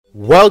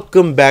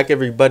Welcome back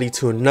everybody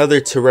to another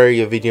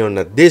Terraria video.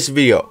 Now this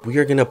video we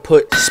are gonna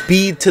put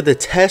speed to the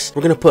test,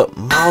 we're gonna put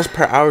miles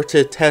per hour to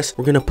the test,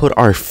 we're gonna put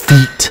our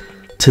feet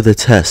to the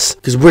test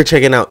because we're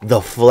checking out the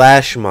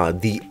flash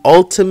mod, the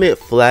ultimate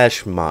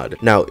flash mod.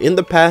 Now in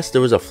the past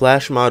there was a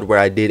flash mod where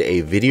I did a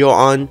video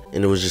on,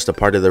 and it was just a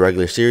part of the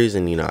regular series,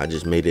 and you know, I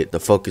just made it the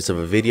focus of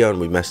a video and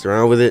we messed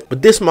around with it.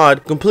 But this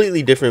mod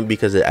completely different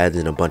because it adds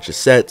in a bunch of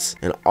sets,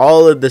 and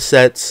all of the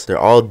sets, they're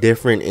all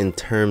different in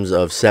terms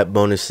of set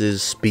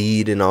bonuses,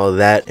 speed, and all of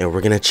that, and we're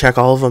gonna check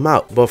all of them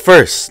out. But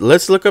first,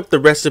 let's look up the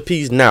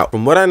recipes. Now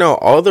from what I know,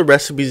 all the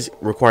recipes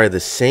require the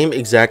same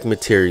exact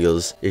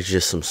materials. It's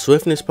just some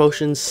swiftness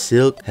potions,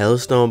 silk,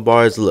 hellstone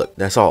bars. Look,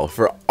 that's all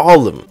for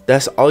all of them.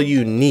 That's all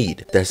you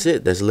need. That's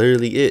it. That's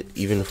literally it.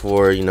 Even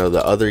for, you know,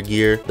 the other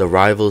gear, the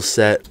rival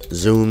set,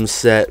 zoom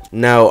set.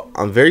 Now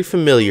I'm very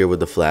familiar with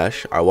the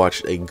flash. I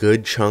watched a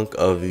good chunk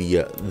of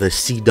the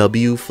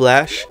CW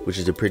flash, which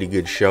is a pretty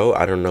good show.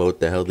 I don't know what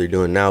the hell they're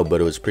doing now,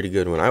 but it was pretty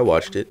good when I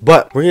watched it.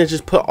 But we're gonna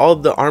just put all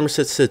the armor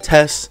sets to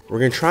test. We're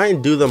gonna try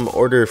and do them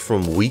order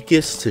from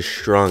weakest to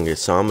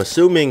strongest. So I'm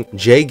assuming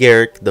Jay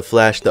Garrick, the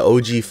flash, the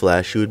OG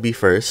flash, he would be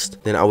first.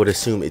 Then I would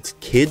assume it's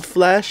Kid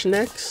Flash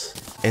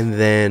next, and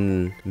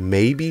then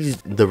maybe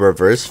the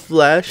reverse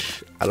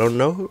flash. I don't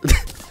know.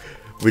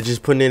 We're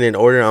just putting it in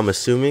order. I'm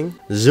assuming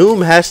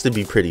Zoom has to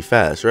be pretty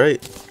fast,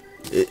 right?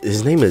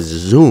 His name is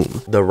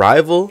Zoom. The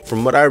rival,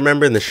 from what I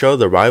remember in the show,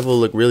 the rival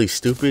looked really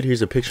stupid.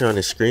 Here's a picture on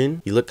his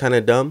screen. He looked kind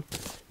of dumb.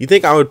 You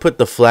think I would put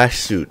the flash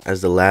suit as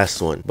the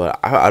last one, but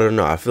I don't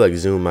know. I feel like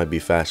Zoom might be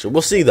faster.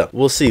 We'll see though.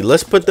 We'll see.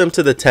 Let's put them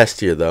to the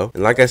test here though.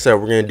 And like I said,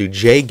 we're gonna do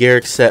Jay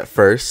Garrick set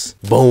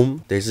first.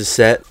 Boom. There's a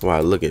set.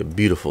 Wow, look at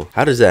beautiful.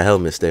 How does that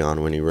helmet stay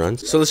on when he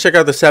runs? So let's check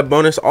out the set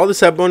bonus. All the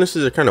set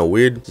bonuses are kind of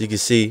weird. As you can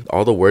see,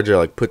 all the words are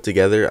like put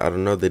together. I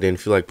don't know. They didn't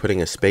feel like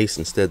putting a space.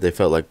 Instead, they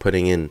felt like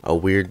putting in a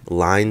weird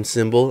line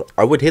symbol.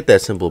 I would hit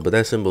that symbol, but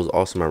that symbol is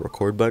also my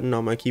record button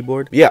on my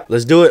keyboard. But yeah,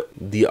 let's do it.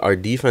 Our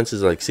defense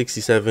is like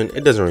 67.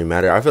 It doesn't really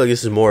matter. I feel like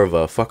this is more of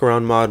a fuck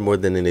around mod more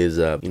than it is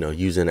you know,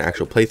 using an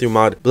actual playthrough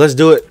mod. But let's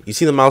do it. You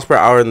see the miles per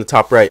hour in the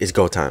top right? It's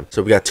go time.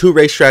 So we got two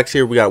racetracks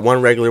here. We got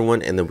one regular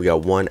one, and then we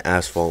got one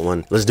asphalt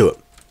one. Let's do it.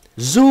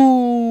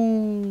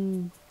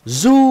 Zoom,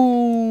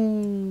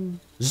 zoom,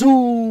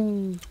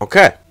 zoom.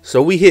 Okay,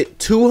 so we hit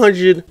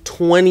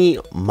 220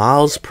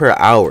 miles per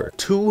hour.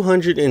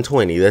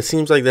 220. That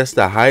seems like that's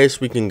the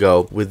highest we can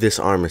go with this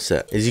armor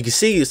set. As you can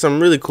see, something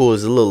really cool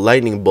is a little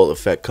lightning bolt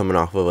effect coming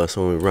off of us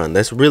when we run.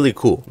 That's really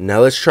cool. Now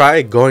let's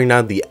try going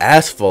down the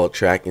asphalt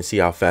track and see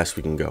how fast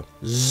we can go.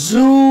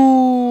 Zoom.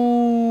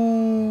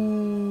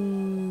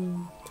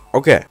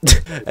 Okay.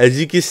 As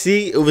you can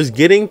see, it was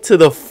getting to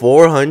the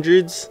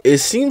 400s. It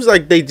seems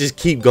like they just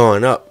keep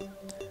going up.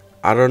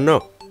 I don't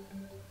know.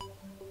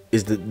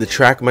 Is the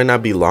track might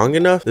not be long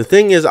enough. The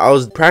thing is, I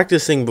was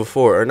practicing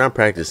before, or not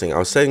practicing, I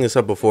was setting this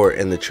up before,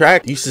 and the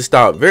track used to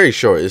stop very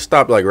short. It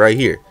stopped like right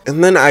here,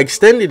 and then I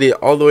extended it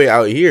all the way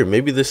out here.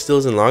 Maybe this still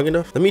isn't long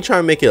enough. Let me try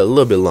and make it a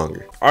little bit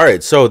longer. All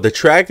right, so the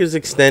track is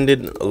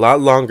extended a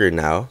lot longer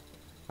now,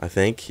 I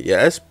think.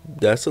 Yeah,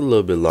 that's a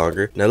little bit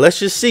longer. Now let's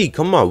just see.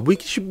 Come on, we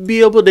should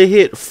be able to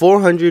hit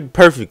 400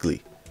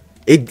 perfectly.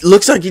 It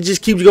looks like it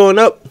just keeps going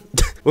up.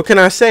 What can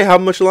I say? How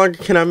much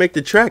longer can I make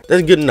the track?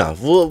 That's good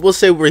enough. We'll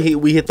say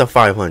we hit the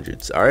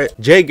 500s. All right.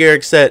 Jay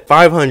Garrick set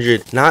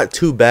 500. Not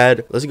too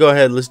bad. Let's go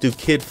ahead. Let's do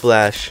Kid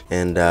Flash,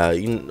 and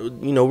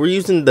you know, we're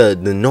using the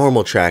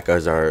normal track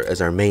as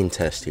our main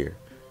test here.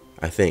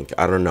 I think.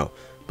 I don't know.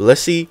 But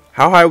let's see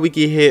how high we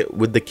can hit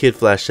with the Kid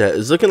Flash set.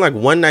 It's looking like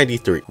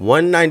 193.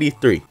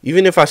 193.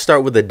 Even if I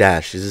start with a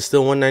dash, is it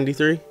still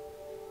 193?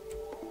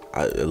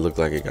 It looked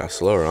like it got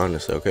slower,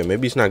 honestly. Okay,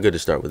 maybe it's not good to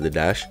start with the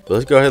dash. But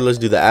let's go ahead. Let's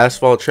do the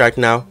asphalt track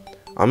now.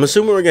 I'm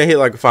assuming we're gonna hit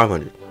like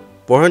 500,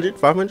 400,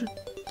 500,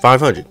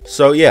 500.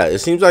 So yeah, it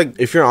seems like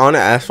if you're on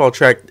an asphalt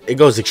track, it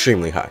goes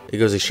extremely high. It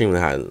goes extremely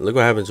high. Look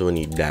what happens when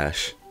you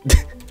dash.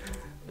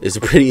 It's a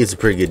pretty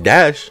good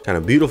dash, kind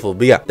of beautiful.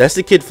 But yeah, that's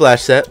the Kid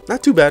Flash set.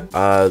 Not too bad.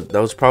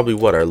 That was probably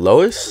what, our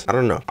lowest? I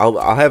don't know.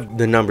 I'll have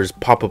the numbers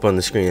pop up on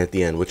the screen at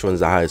the end. Which one's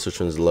the highest? Which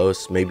one's the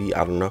lowest? Maybe,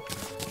 I don't know.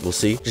 We'll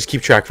see. Just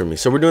keep track for me.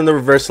 So we're doing the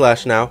reverse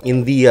slash now.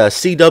 In the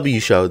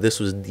CW show, this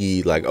was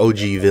the like OG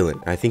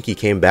villain. I think he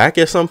came back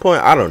at some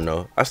point. I don't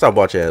know. I stopped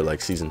watching it at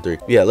like season 3.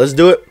 Yeah, let's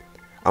do it.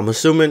 I'm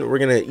assuming we're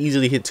gonna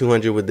easily hit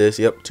 200 with this.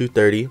 Yep,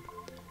 230.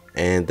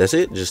 And that's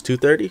it, just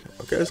 230.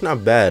 Okay, that's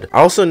not bad.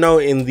 I also know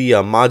in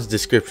the mod's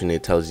description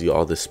it tells you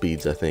all the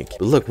speeds, I think.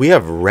 But look, we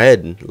have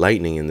red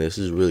lightning in this.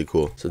 This is really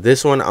cool. So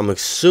this one, I'm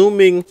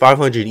assuming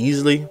 500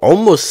 easily.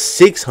 Almost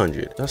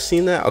 600. Y'all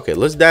seen that? Okay,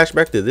 let's dash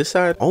back to this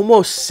side.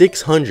 Almost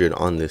 600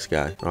 on this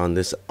guy, on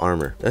this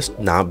armor. That's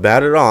not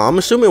bad at all. I'm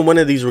assuming one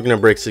of these we're gonna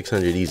break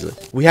 600 easily.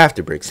 We have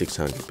to break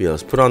 600. But yeah,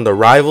 let's put on the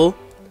rival,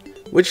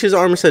 which his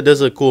armor set does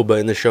look cool, but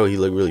in the show he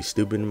looked really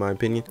stupid in my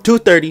opinion.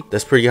 230,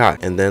 that's pretty high.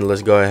 And then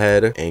let's go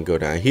ahead and go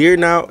down here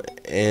now,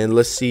 and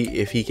let's see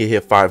if he can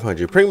hit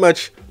 500. Pretty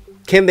much,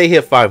 can they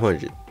hit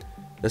 500?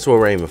 That's what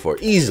we're aiming for.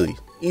 Easily.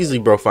 Easily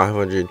broke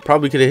 500.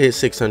 Probably could have hit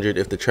 600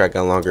 if the track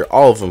got longer.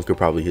 All of them could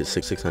probably hit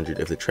 600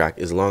 if the track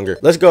is longer.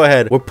 Let's go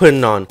ahead. We're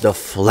putting on the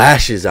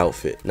Flash's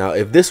outfit. Now,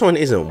 if this one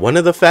isn't one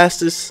of the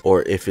fastest,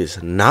 or if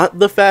it's not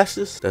the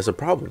fastest, that's a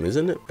problem,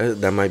 isn't it?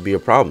 That might be a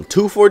problem.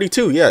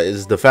 242, yeah,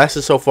 is the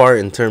fastest so far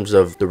in terms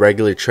of the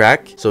regular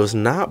track. So it's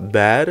not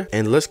bad.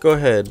 And let's go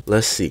ahead.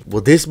 Let's see.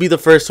 Will this be the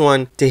first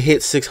one to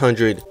hit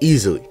 600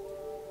 easily?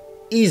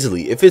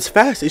 Easily. If it's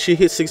fast, it should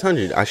hit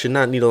 600. I should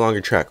not need a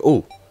longer track.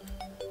 Oh.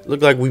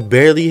 Look like we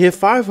barely hit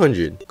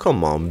 500.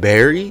 Come on,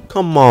 Barry.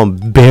 Come on,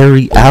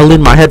 Barry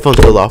Allen. My headphones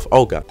fell off.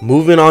 Oh, God.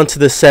 Moving on to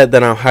the set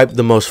that I'm hyped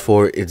the most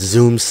for. It's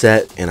Zoom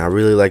set, and I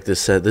really like this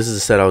set. This is the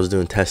set I was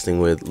doing testing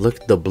with. Look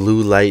at the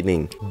blue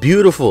lightning.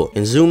 Beautiful.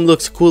 And Zoom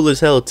looks cool as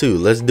hell, too.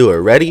 Let's do it.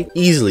 Ready?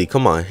 Easily.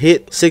 Come on.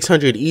 Hit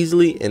 600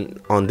 easily,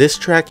 and on this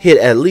track, hit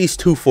at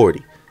least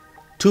 240.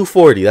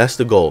 240, that's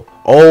the goal.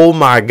 Oh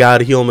my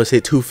God, he almost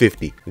hit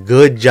 250.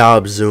 Good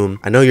job, Zoom.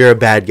 I know you're a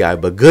bad guy,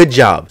 but good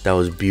job. That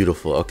was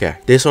beautiful. Okay,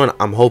 this one,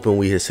 I'm hoping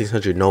we hit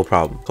 600, no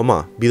problem. Come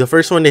on, be the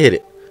first one to hit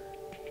it.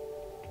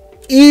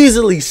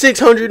 Easily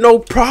 600, no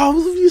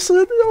problem. You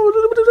said,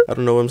 I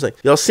don't know what I'm saying.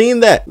 Y'all seen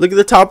that? Look at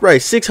the top right,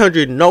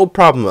 600, no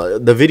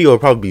problem. The video will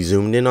probably be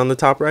zoomed in on the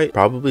top right,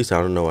 probably. So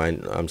I don't know why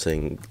I'm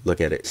saying look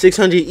at it.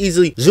 600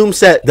 easily. Zoom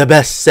set, the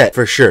best set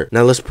for sure.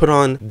 Now let's put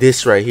on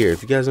this right here.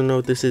 If you guys don't know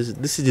what this is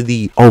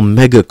the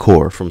Omega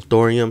Core from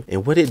Thorium,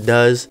 and what it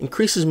does,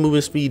 increases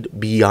movement speed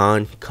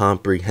beyond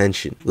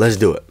comprehension. Let's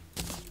do it.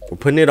 We're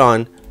putting it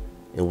on,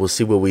 and we'll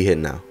see what we hit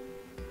now.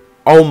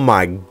 Oh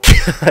my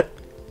God.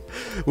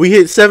 We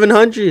hit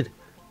 700,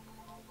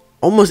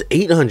 almost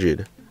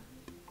 800.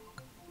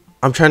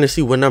 I'm trying to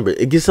see what number.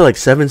 It gets to like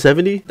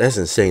 770. That's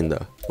insane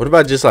though. What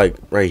about just like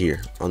right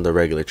here on the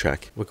regular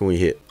track? What can we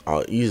hit?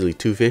 Oh, easily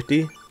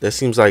 250. That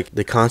seems like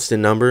the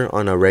constant number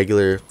on a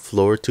regular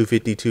floor.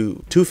 252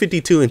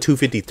 and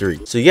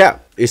 253. So yeah,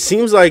 it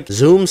seems like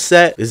Zoom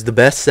set is the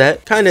best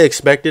set. Kind of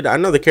expected. I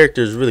know the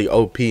character is really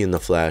OP in the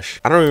Flash.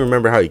 I don't even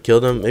remember how he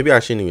killed him. Maybe I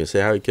shouldn't even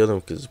say how he killed him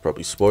because it's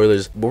probably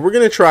spoilers. But we're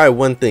gonna try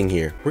one thing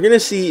here. We're gonna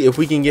see if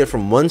we can get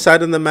from one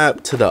side of the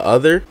map to the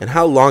other and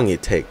how long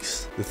it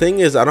takes. The thing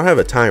is, I don't have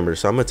a timer,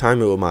 so I'm gonna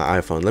time it with my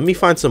iPhone. Let me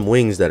find some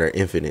wings that are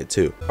infinite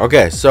too.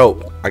 Okay,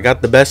 so I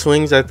got the best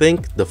wings, I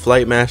think. The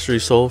Flight Mastery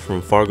Soul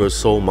from Fargo's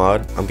Soul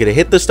mod. I'm gonna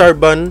hit the start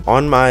button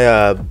on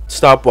my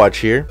stopwatch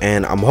here,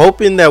 and I'm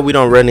hoping that we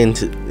don't run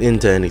into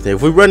anything.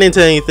 If we run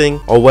into anything,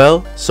 oh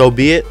well, so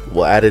be it.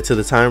 We'll add it to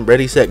the time.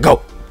 Ready, set,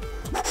 go.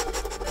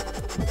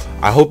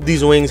 I hope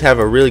these wings have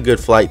a really good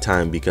flight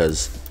time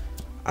because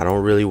I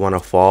don't really want to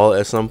fall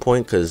at some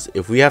point, because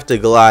if we have to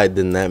glide,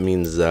 then that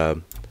means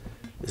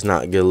it's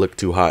not gonna look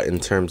too hot in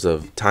terms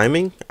of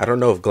timing. I don't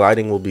know if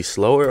gliding will be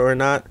slower or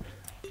not,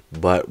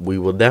 but we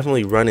will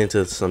definitely run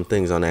into some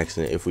things on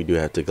accident if we do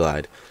have to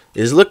glide.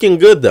 It's looking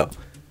good though.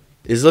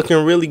 It's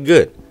looking really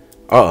good.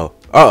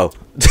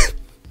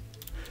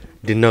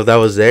 Didn't know that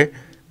was there.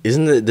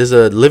 Isn't it? There's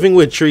a living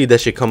wood tree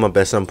that should come up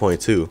at some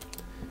point too.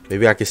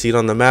 Maybe I can see it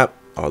on the map.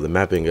 Oh, the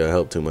map ain't gonna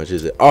help too much,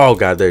 is it? Oh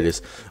God, there it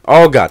is.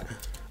 Oh God.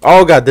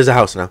 Oh God, there's a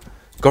house now.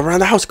 Go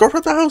around the house. Go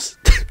around the house.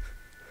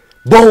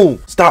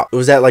 Boom. Stop. It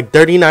was at like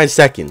 39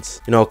 seconds.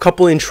 You know, a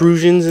couple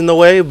intrusions in the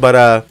way,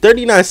 but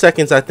 39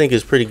 seconds I think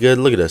is pretty good.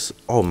 Look at us.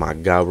 Oh my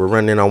God, we're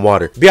running on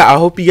water. But yeah, I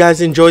hope you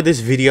guys enjoyed this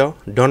video.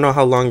 Don't know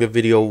how long the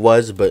video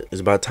was, but it's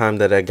about time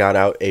that I got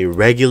out a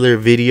regular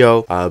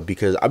video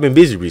because I've been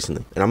busy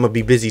recently, and I'm gonna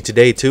be busy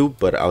today too,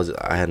 but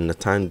I had enough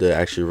time to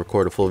actually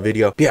record a full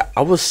video. But yeah,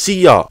 I will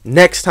see y'all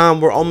next time.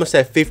 We're almost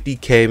at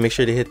 50K. Make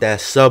sure to hit that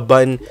sub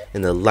button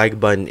and the like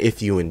button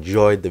if you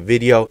enjoyed the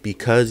video,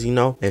 because you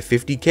know, at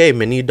 50K,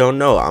 many don't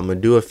know I'm gonna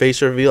do a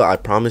face reveal. I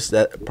promised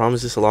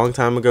this a long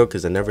time ago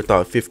because I never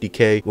thought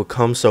 50K would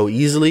come so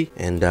easily.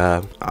 And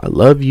I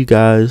love you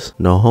guys.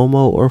 No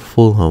homo or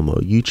full homo,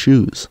 you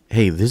choose.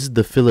 Hey, this is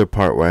the filler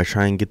part where I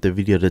try and get the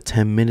video to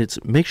 10 minutes.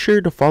 Make sure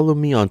to follow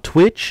me on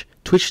Twitch,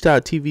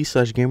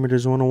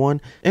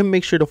 twitch.tv/gamerders101, and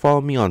make sure to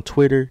follow me on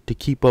Twitter to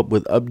keep up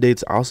with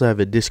updates. I also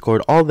have a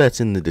Discord. All that's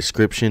in the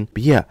description.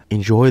 But yeah,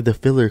 enjoy the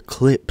filler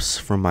clips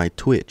from my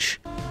Twitch.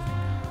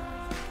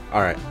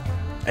 Alright.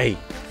 Hey.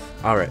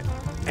 Alright.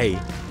 Hey.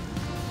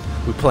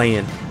 We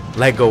playing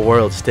Lego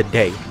Worlds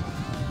today.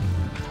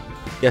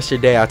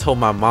 Yesterday I told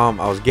my mom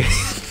I was getting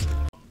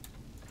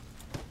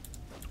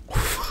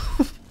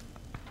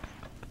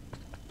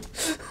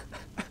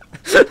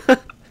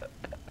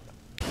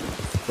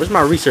Where's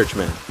my research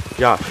man?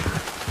 Josh,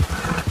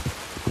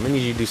 I'm gonna need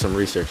you to do some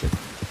researching.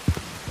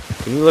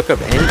 Can you look up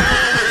any?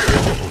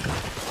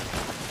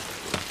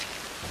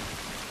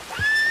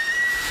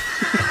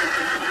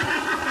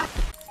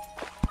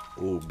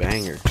 Ooh,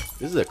 banger.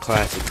 This is a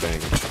classic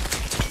banger.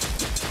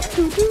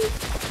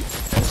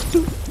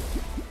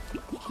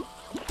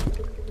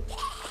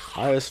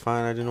 Alright, it's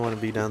fine. I didn't want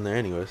to be down there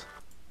anyways.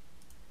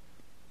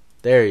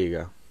 There you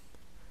go.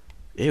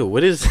 Ew,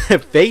 what is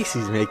that face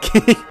he's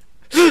making?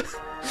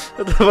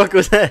 What the fuck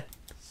was that?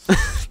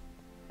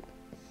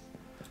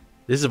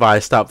 This is why I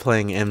stopped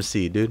playing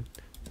MC, dude.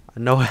 I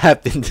know what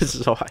happened. This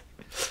is why.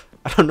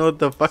 I don't know what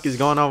the fuck is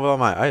going on with all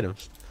my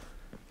items.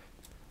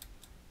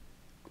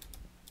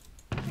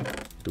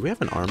 Do we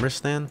have an armor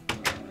stand?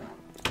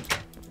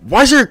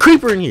 Why is there a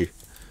creeper in here?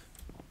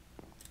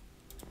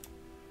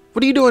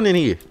 What are you doing in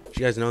here? Did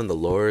you guys know in the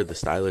lore, the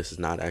stylus is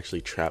not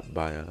actually trapped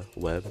by a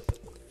web?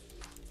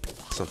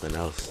 Something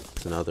else.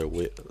 It's another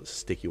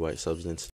sticky white substance.